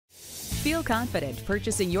Feel confident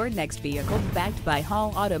purchasing your next vehicle backed by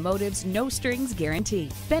Hall Automotive's no-strings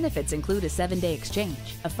guarantee. Benefits include a 7-day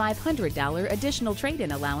exchange, a $500 additional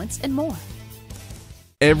trade-in allowance, and more.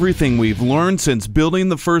 Everything we've learned since building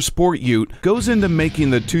the first sport ute goes into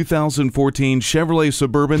making the 2014 Chevrolet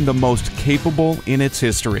Suburban the most capable in its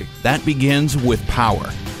history. That begins with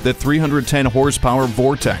power. The 310 horsepower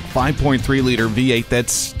Vortec 5.3-liter V8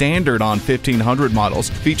 that's standard on 1500 models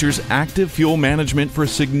features active fuel management for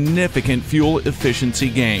significant fuel efficiency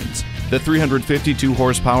gains. The 352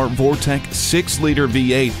 horsepower Vortec 6-liter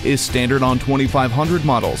V8 is standard on 2500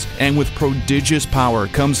 models, and with prodigious power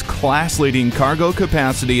comes class-leading cargo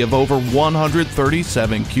capacity of over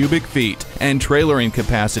 137 cubic feet and trailering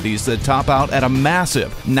capacities that top out at a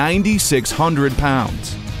massive 9,600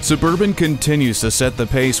 pounds. Suburban continues to set the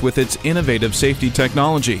pace with its innovative safety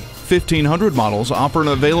technology. 1500 models offer an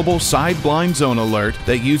available side blind zone alert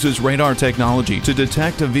that uses radar technology to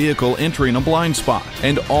detect a vehicle entering a blind spot.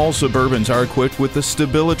 And all Suburbans are equipped with the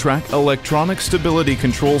StabiliTrak electronic stability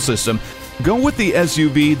control system. Go with the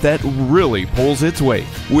SUV that really pulls its weight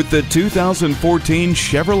with the 2014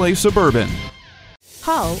 Chevrolet Suburban.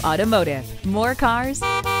 Hall Automotive. More cars,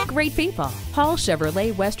 great people. Hall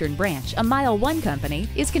Chevrolet Western Branch, a Mile 1 company,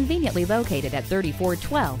 is conveniently located at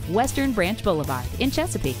 3412 Western Branch Boulevard in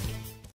Chesapeake.